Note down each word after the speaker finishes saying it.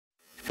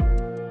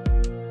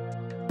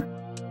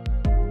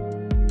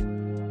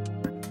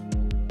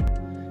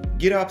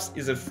GitOps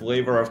is a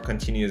flavor of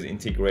continuous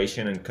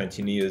integration and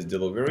continuous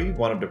delivery,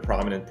 one of the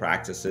prominent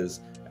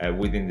practices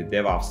within the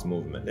DevOps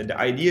movement. And the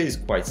idea is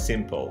quite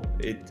simple.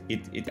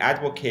 It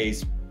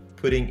advocates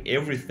putting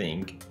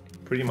everything,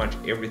 pretty much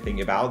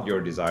everything about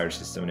your desired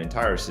system, an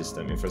entire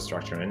system,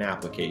 infrastructure, and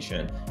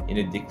application in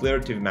a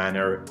declarative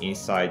manner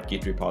inside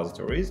Git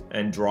repositories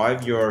and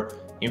drive your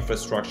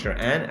infrastructure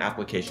and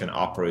application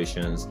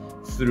operations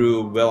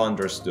through well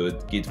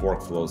understood Git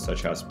workflows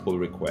such as pull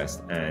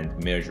request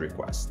and merge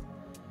request.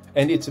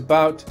 And it's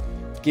about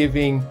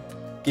giving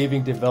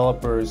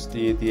developers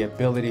the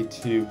ability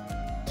to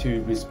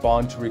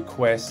respond to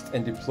requests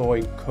and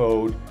deploy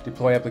code,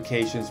 deploy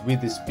applications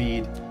with the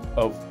speed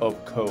of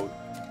code.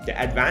 The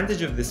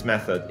advantage of this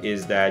method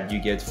is that you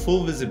get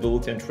full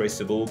visibility and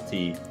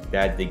traceability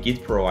that the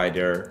Git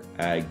provider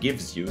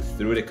gives you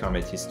through the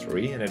commit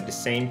history, and at the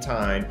same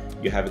time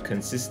you have a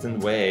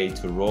consistent way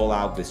to roll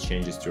out these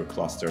changes to your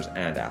clusters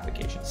and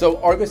applications. So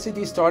Argo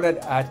CD started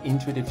at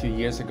Intuit a few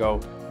years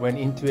ago when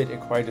Intuit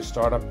acquired a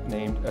startup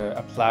named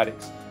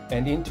Applatix,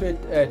 and Intuit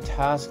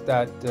tasked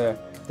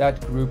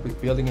that group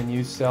with building a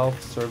new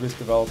self-service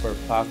developer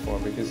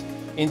platform, because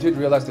Intuit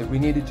realized that we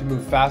needed to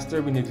move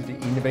faster, we needed to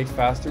innovate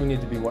faster, we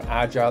needed to be more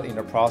agile in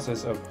the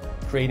process of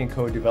creating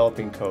code,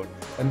 developing code.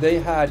 And they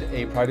had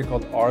a project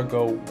called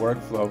Argo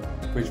Workflow,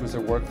 which was a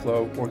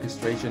workflow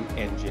orchestration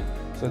engine.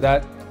 So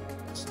that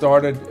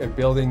started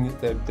building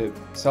the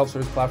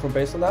self-service platform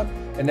based on that.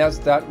 And as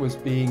that was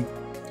being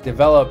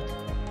developed,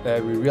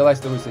 we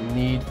realized there was a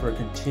need for a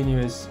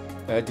continuous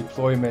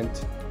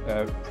deployment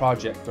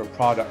project or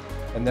product,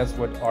 and that's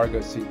what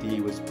Argo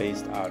CD was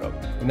based out of.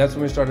 And that's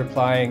when we started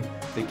applying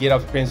the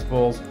GitOps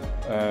principles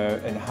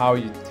and how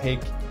you take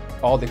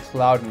all the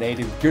cloud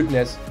native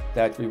goodness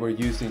that we were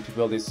using to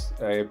build this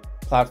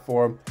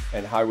platform,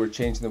 and how we're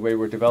changing the way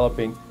we're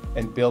developing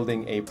and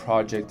building a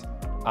project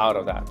out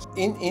of that.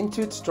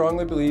 Intuit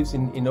strongly believes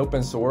in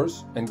open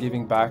source, and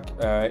giving back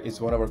is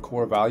one of our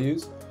core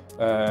values,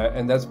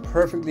 and that's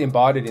perfectly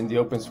embodied in the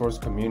open source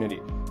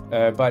community.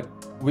 But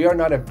we are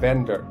not a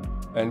vendor,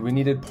 and we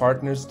needed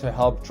partners to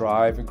help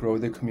drive and grow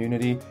the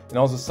community, and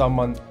also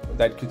someone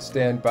that could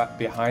stand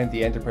behind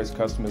the enterprise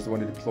customers who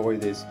want to deploy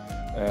this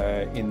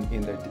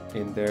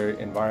in their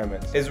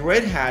environments. As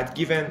Red Hat,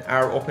 given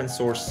our open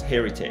source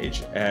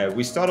heritage,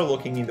 we started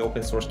looking in the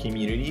open source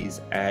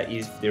communities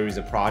if there is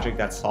a project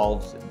that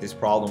solves this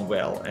problem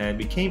well, and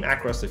we came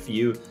across a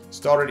few,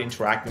 started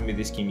interacting with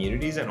these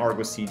communities, and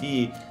Argo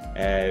CD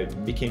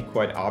became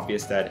quite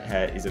obvious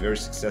that is a very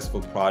successful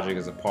project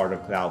as a part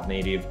of cloud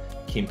native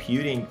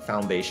computing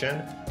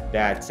foundation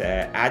that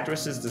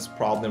addresses this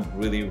problem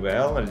really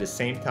well, and at the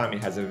same time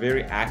it has a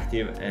very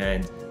active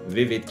and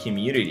vivid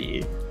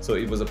community. So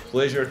it was a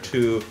pleasure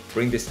to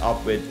bring this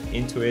up with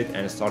Intuit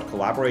and start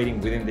collaborating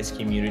within this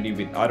community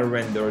with other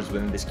vendors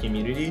within this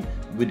community,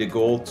 with the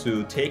goal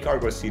to take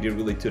Argo CD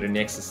really to the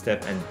next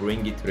step and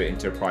bring it to the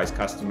enterprise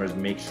customers,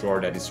 make sure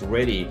that it's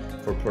ready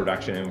for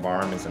production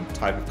environments and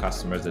type of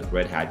customers that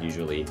Red Hat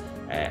usually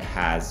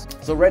has.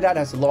 So Red Hat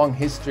has a long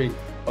history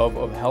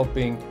of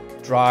helping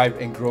drive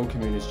and grow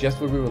communities,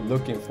 just what we were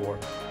looking for,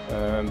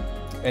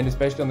 and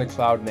especially on the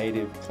cloud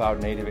native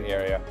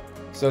area.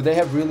 So they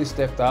have really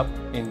stepped up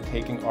in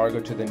taking Argo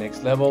to the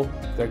next level.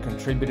 They're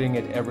contributing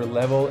at every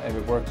level, and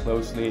we work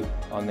closely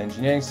on the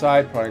engineering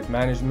side, product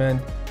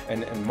management,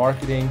 and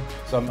marketing.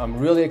 So I'm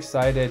really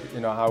excited,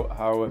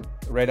 how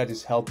Red Hat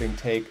is helping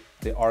take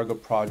the Argo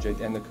project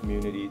and the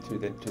community to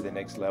the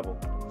next level.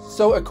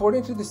 So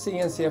according to the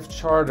CNCF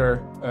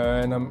charter,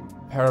 and I'm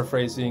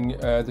paraphrasing,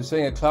 they're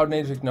saying that cloud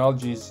native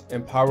technologies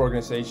empower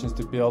organizations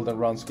to build and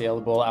run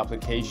scalable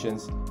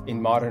applications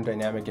in modern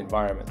dynamic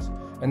environments.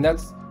 And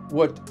that's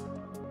what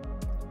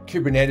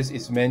Kubernetes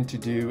is meant to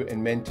do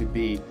and meant to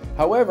be.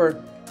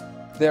 However,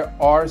 there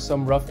are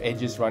some rough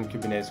edges around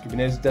Kubernetes.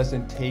 Kubernetes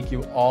doesn't take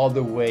you all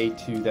the way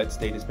to that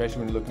state, especially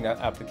when you're looking at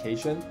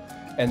application.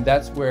 And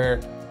that's where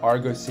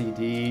Argo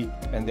CD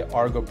and the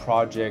Argo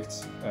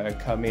projects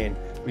come in.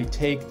 We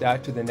take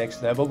that to the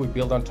next level. We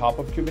build on top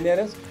of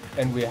Kubernetes,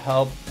 and we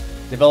help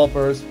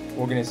developers,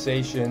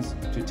 organizations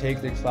to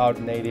take the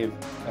cloud native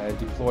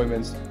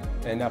deployments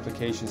and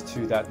applications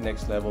to that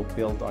next level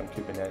built on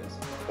Kubernetes.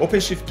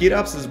 OpenShift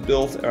GitOps is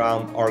built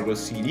around Argo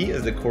CD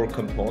as the core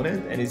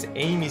component, and its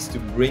aim is to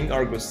bring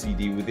Argo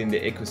CD within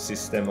the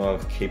ecosystem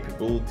of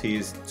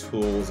capabilities,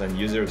 tools, and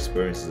user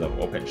experiences of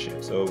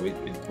OpenShift. So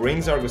it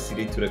brings Argo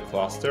CD to the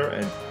cluster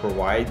and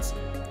provides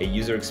a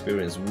user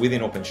experience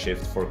within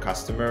OpenShift for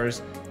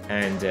customers,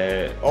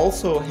 and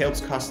also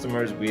helps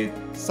customers with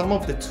some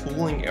of the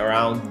tooling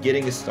around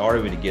getting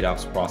started with the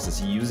GitOps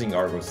process using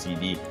Argo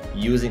CD,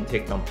 using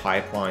Tekton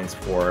pipelines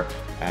for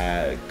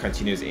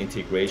continuous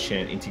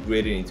integration,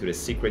 integrated into the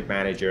secret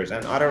managers,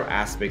 and other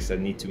aspects that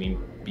need to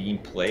be in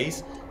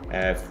place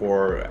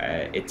for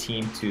a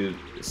team to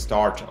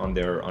start on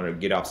their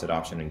GitOps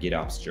adoption and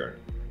GitOps journey.